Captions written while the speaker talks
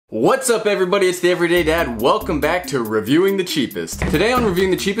What's up everybody, it's the Everyday Dad. Welcome back to Reviewing the Cheapest. Today on Reviewing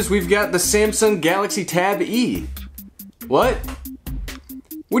the Cheapest we've got the Samsung Galaxy Tab E. What?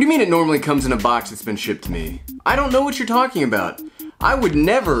 What do you mean it normally comes in a box that's been shipped to me? I don't know what you're talking about. I would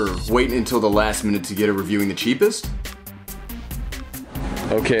never wait until the last minute to get a Reviewing the Cheapest.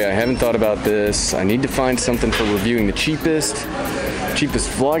 Okay, I haven't thought about this. I need to find something for Reviewing the Cheapest. Cheapest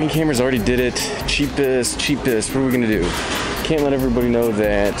vlogging cameras, already did it. Cheapest, what are we gonna do? Can't let everybody know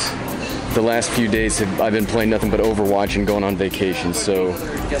that the last few days I've been playing nothing but Overwatch and going on vacation, so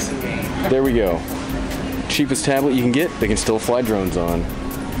there we go. Cheapest tablet you can get, they can still fly drones on.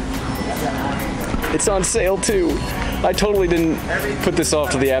 It's on sale too. I totally didn't put this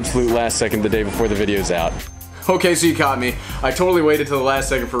off to the absolute last second the day before the video's out. Okay, so you caught me. I totally waited till the last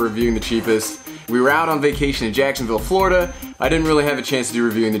second for Reviewing the Cheapest. We were out on vacation in Jacksonville, Florida. I didn't really have a chance to do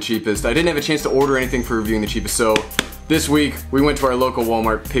Reviewing the Cheapest. I didn't have a chance to order anything for Reviewing the Cheapest, so this week, we went to our local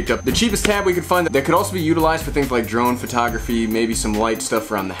Walmart, picked up the cheapest tab we could find that could also be utilized for things like drone photography, maybe some light stuff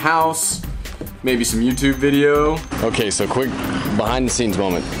around the house, maybe some YouTube video. Okay, so quick behind the scenes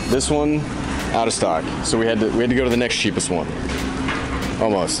moment. This one, out of stock. So we had to go to the next cheapest one.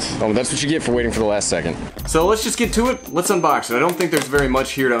 Almost. Oh, that's what you get for waiting for the last second. So let's just get to it. Let's unbox it. I don't think there's very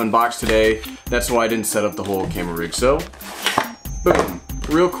much here to unbox today. That's why I didn't set up the whole camera rig. So, boom,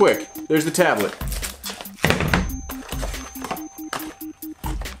 real quick. There's the tablet.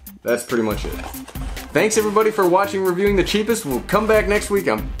 That's pretty much it. Thanks everybody for watching Reviewing the Cheapest. We'll come back next week.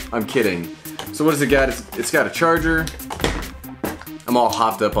 I'm kidding. So what does it got? It's got a charger. I'm all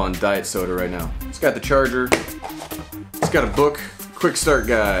hopped up on diet soda right now. It's got the charger. It's got a book, quick start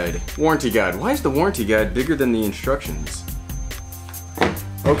guide, warranty guide. Why is the warranty guide bigger than the instructions?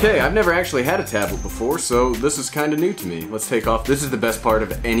 Okay, I've never actually had a tablet before, so this is kind of new to me. Let's take off. This is the best part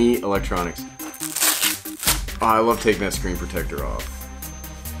of any electronics. Oh, I love taking that screen protector off.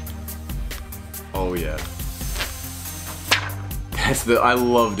 Oh yeah. I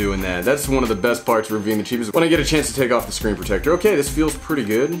love doing that. That's one of the best parts of Reviewing the Cheapest, when I get a chance to take off the screen protector. Okay, this feels pretty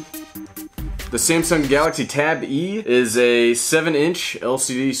good. The Samsung Galaxy Tab E is a 7-inch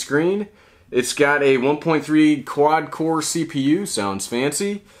LCD screen. It's got a 1.3 quad-core CPU, sounds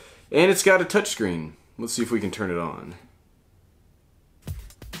fancy, and it's got a touchscreen. Let's see if we can turn it on.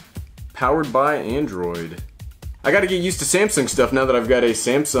 Powered by Android. I gotta get used to Samsung stuff now that I've got a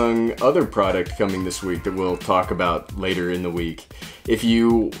Samsung other product coming this week that we'll talk about later in the week. If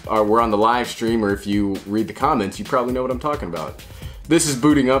you were on the live stream or if you read the comments, you probably know what I'm talking about. This is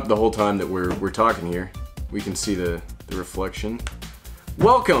booting up the whole time that we're talking here. We can see the reflection.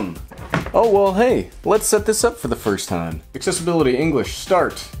 Welcome! Oh, well, hey, let's set this up for the first time. Accessibility, English,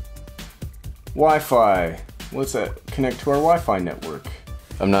 start. Wi-Fi. What's that? Connect to our Wi-Fi network.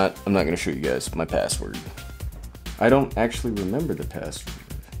 I'm not gonna show you guys my password. I don't actually remember the password.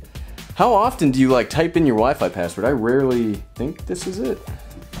 How often do you type in your Wi-Fi password? I rarely think this is it.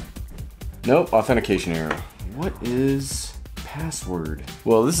 Nope, authentication error. What is password?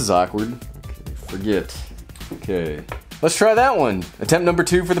 Well, this is awkward. Okay, forget. Okay, let's try that one. Attempt number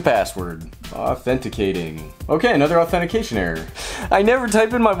 2 for the password. Authenticating. Okay, another authentication error. I never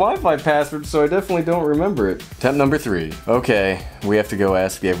type in my Wi-Fi password, so I definitely don't remember it. Attempt number 3. Okay, we have to go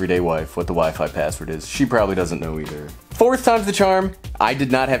ask the everyday wife what the Wi-Fi password is. She probably doesn't know either. 4th time's the charm. I did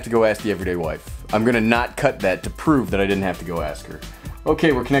not have to go ask the everyday wife. I'm gonna not cut that to prove that I didn't have to go ask her.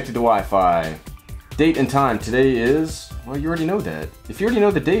 Okay, we're connected to Wi-Fi. Date and time. Today is... well, you already know that. If you already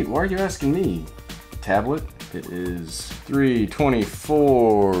know the date, why are you asking me? Tablet. It is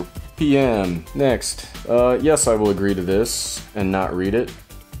 3:24 p.m. Next. Yes, I will agree to this and not read it.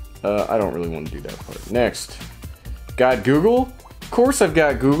 I don't really want to do that part. Next. Got Google? Of course I've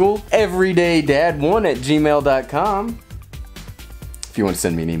got Google. everydaydad1@gmail.com. If you want to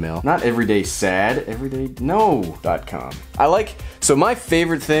send me an email. Not everydaysad, everydayno.com. So my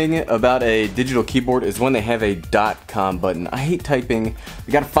favorite thing about a digital keyboard is when they have a .com button. I hate typing.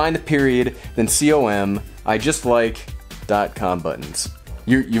 You gotta find the period, then .com. I just like .com buttons.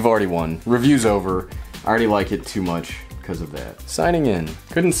 You've already won. Review's over. I already like it too much because of that. Signing in.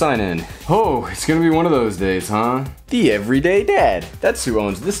 Couldn't sign in. Oh, it's gonna be one of those days, huh? The Everyday Dad. That's who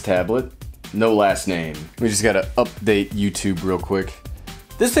owns this tablet. No last name. We just gotta update YouTube real quick.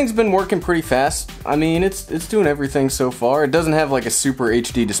 This thing's been working pretty fast. I mean, it's doing everything so far. It doesn't have a super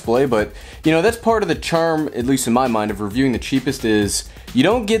HD display, but you know, that's part of the charm, at least in my mind, of Reviewing the Cheapest is you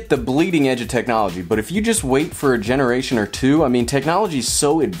don't get the bleeding edge of technology, but if you just wait for a generation or two, I mean, technology's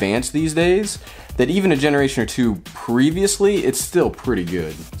so advanced these days that even a generation or two previously, it's still pretty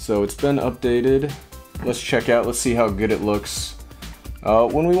good. So it's been updated. Let's check out, let's see how good it looks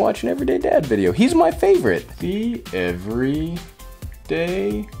when we watch an Everyday Dad video. He's my favorite. The Everyday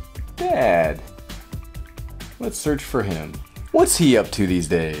Dad. Let's search for him. What's he up to these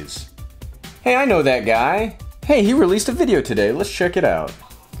days? Hey, I know that guy. Hey, he released a video today. Let's check it out.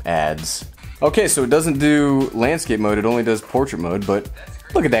 Ads. Okay, so it doesn't do landscape mode, it only does portrait mode, but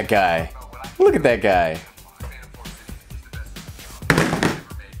look at that guy. Look at that guy.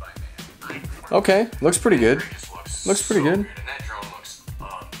 Okay, looks pretty good. Looks pretty good.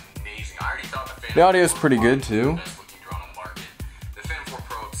 The audio's pretty good too.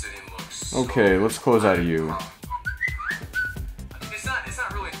 Okay, let's close out of you.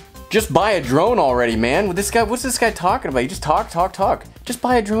 Just buy a drone already, man. What's this guy talking about? You just talk. Just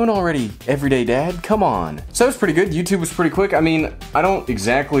buy a drone already, everyday dad. Come on. So that was pretty good. YouTube was pretty quick. I mean, I don't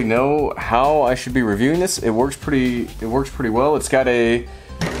exactly know how I should be reviewing this. It works pretty well. It's got the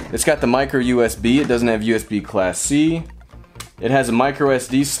micro USB. It doesn't have USB Class C. It has a micro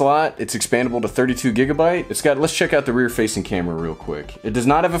SD slot. It's expandable to 32 gigabyte. Let's check out the rear facing camera real quick. It does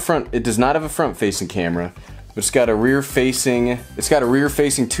not have a front facing camera. But it's got a rear facing 2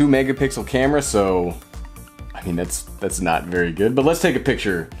 megapixel camera, so I mean that's not very good. But let's take a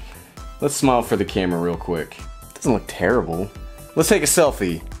picture. Let's smile for the camera real quick. It doesn't look terrible. Let's take a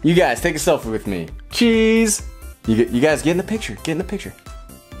selfie. You guys, take a selfie with me. Cheese! You guys get in the picture. Get in the picture.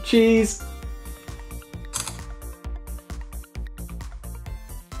 Cheese!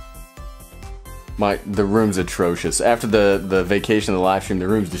 The room's atrocious. After the vacation, the live stream, the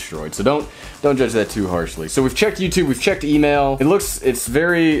room's destroyed. So don't judge that too harshly. So we've checked YouTube, we've checked email. It's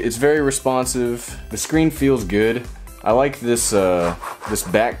very responsive. The screen feels good. I like this this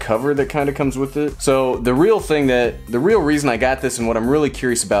back cover that kind of comes with it. So the real reason I got this and what I'm really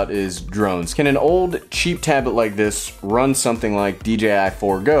curious about is drones. Can an old cheap tablet like this run something like DJI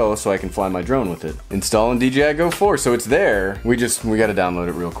 4 Go so I can fly my drone with it? Installing DJI Go 4, so it's there. We gotta download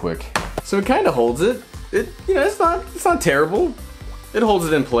it real quick. So it kind of holds it. It's not terrible. It holds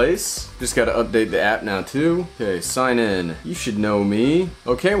it in place. Just gotta update the app now too. Okay, sign in. You should know me.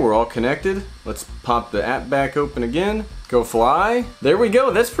 Okay, we're all connected. Let's pop the app back open again. Go fly. There we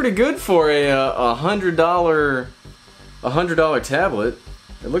go. That's pretty good for a $100 tablet.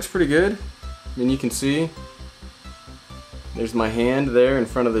 It looks pretty good. I mean, you can see. There's my hand there in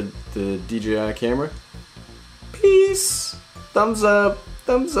front of the DJI camera. Peace. Thumbs up.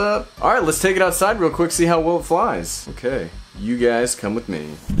 Thumbs up. Alright, let's take it outside real quick, see how well it flies. Okay, you guys come with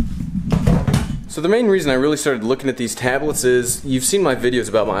me. So the main reason I really started looking at these tablets is, you've seen my videos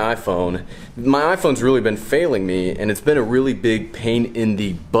about my iPhone. My iPhone's really been failing me, and it's been a really big pain in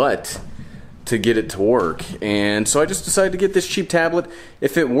the butt to get it to work. And so I just decided to get this cheap tablet.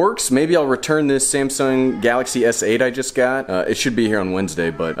 If it works, maybe I'll return this Samsung Galaxy S8 I just got. It should be here on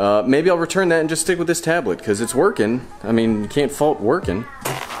Wednesday, but maybe I'll return that and just stick with this tablet, because it's working. I mean, you can't fault working.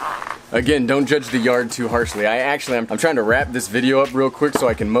 Again, don't judge the yard too harshly. I'm trying to wrap this video up real quick so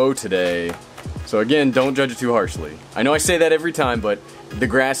I can mow today. So again, don't judge it too harshly. I know I say that every time, but the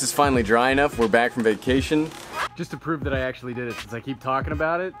grass is finally dry enough. We're back from vacation. Just to prove that I actually did it, since I keep talking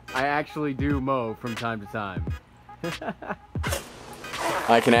about it, I actually do mow from time to time.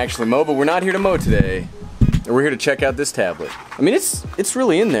 I can actually mow, but we're not here to mow today. We're here to check out this tablet. I mean, it's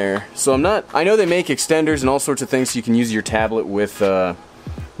really in there. So I know they make extenders and all sorts of things so you can use your tablet with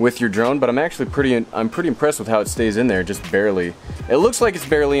your drone, but I'm pretty impressed with how it stays in there, just barely. It looks like it's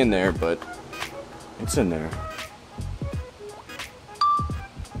barely in there, but it's in there.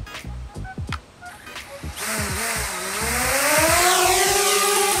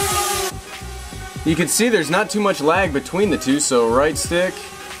 You can see there's not too much lag between the two, so right stick,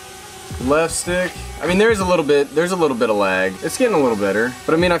 left stick. I mean, there's a little bit of lag. It's getting a little better,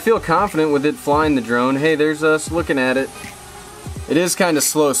 but I mean, I feel confident with it flying the drone. Hey, there's us looking at it. It is kind of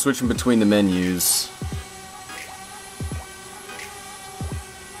slow switching between the menus.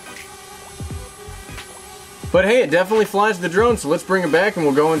 But hey, it definitely flies the drone, so let's bring it back and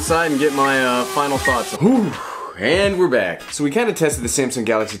we'll go inside and get my final thoughts. Whew. And we're back. So we kind of tested the Samsung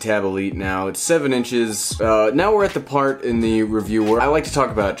Galaxy Tab Elite now. It's 7 inches. Now we're at the part in the review where I like to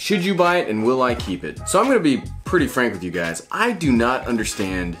talk about, should you buy it and will I keep it? So I'm gonna be pretty frank with you guys. I do not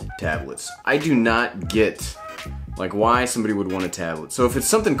understand tablets. I do not get like why somebody would want a tablet. So if it's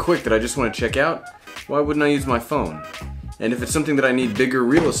something quick that I just want to check out, why wouldn't I use my phone? And if it's something that I need bigger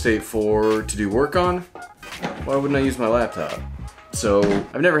real estate for to do work on, why wouldn't I use my laptop? So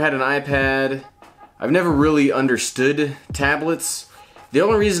I've never had an iPad. I've never really understood tablets. The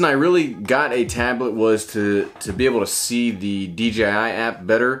only reason I really got a tablet was to be able to see the DJI app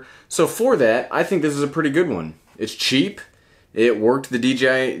better. So for that, I think this is a pretty good one. It's cheap. It worked the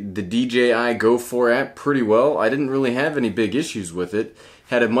DJI Go 4 app pretty well. I didn't really have any big issues with it.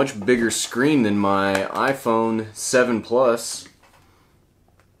 Had a much bigger screen than my iPhone 7 Plus.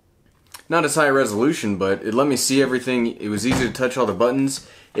 not as high resolution, but it let me see everything. It was easy to touch all the buttons.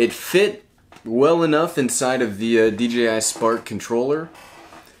 It fit well enough inside of the DJI Spark controller.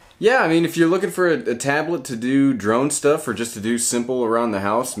 Yeah, I mean, if you're looking for a tablet to do drone stuff or just to do simple around the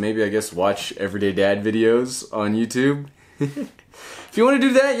house, maybe I guess watch Everyday Dad videos on YouTube. If you want to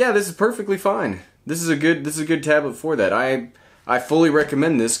do that, yeah, this is perfectly fine. This is a good tablet for that. I fully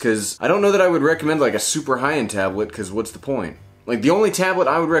recommend this because I don't know that I would recommend like a super high-end tablet because what's the point? Like, the only tablet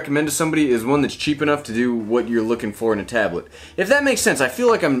I would recommend to somebody is one that's cheap enough to do what you're looking for in a tablet. If that makes sense. I feel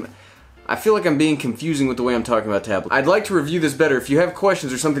like I'm being confusing with the way I'm talking about tablets. I'd like to review this better. If you have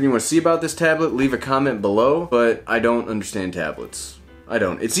questions or something you want to see about this tablet, leave a comment below, but I don't understand tablets. I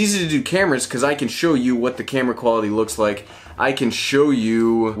don't. It's easy to do cameras because I can show you what the camera quality looks like. I can show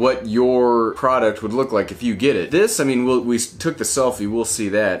you what your product would look like if you get it. This, I mean, we took the selfie, we'll see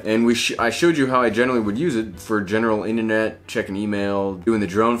that. And I showed you how I generally would use it for general internet, checking email, doing the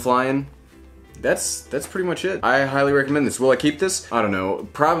drone flying. That's pretty much it. I highly recommend this. Will I keep this? I don't know.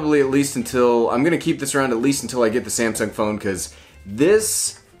 Probably at least until, I'm gonna keep this around at least until I get the Samsung phone because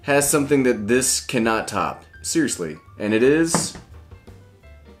this has something that this cannot top. Seriously. And it is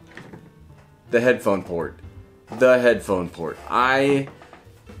the headphone port. The headphone port. I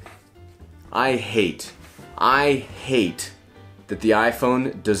hate that the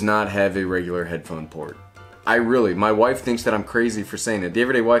iPhone does not have a regular headphone port. My wife thinks that I'm crazy for saying it. The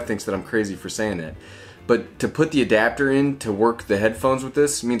everyday wife thinks that I'm crazy for saying it. But to put the adapter in to work the headphones with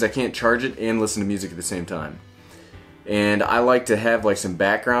this means I can't charge it and listen to music at the same time. And I like to have like some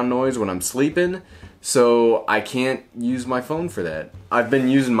background noise when I'm sleeping, so I can't use my phone for that. I've been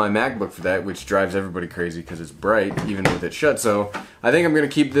using my MacBook for that, which drives everybody crazy because it's bright, even with it shut. So I think I'm going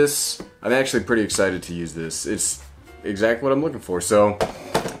to keep this. I'm actually pretty excited to use this. It's exactly what I'm looking for. So,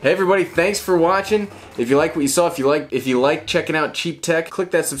 hey everybody, thanks for watching. If you like what you saw, if you like checking out cheap tech, click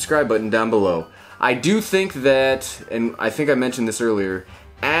that subscribe button down below. I do think that, and I think I mentioned this earlier,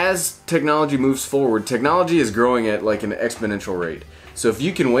 as technology moves forward, technology is growing at like an exponential rate. So if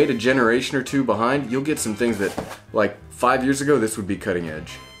you can wait a generation or two behind, you'll get some things that, like 5 years ago, this would be cutting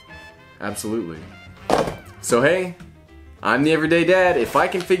edge. Absolutely. So hey, I'm the Everyday Dad. If I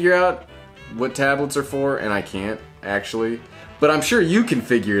can figure out what tablets are for, and I can't, actually, but I'm sure you can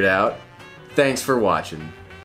figure it out, thanks for watching.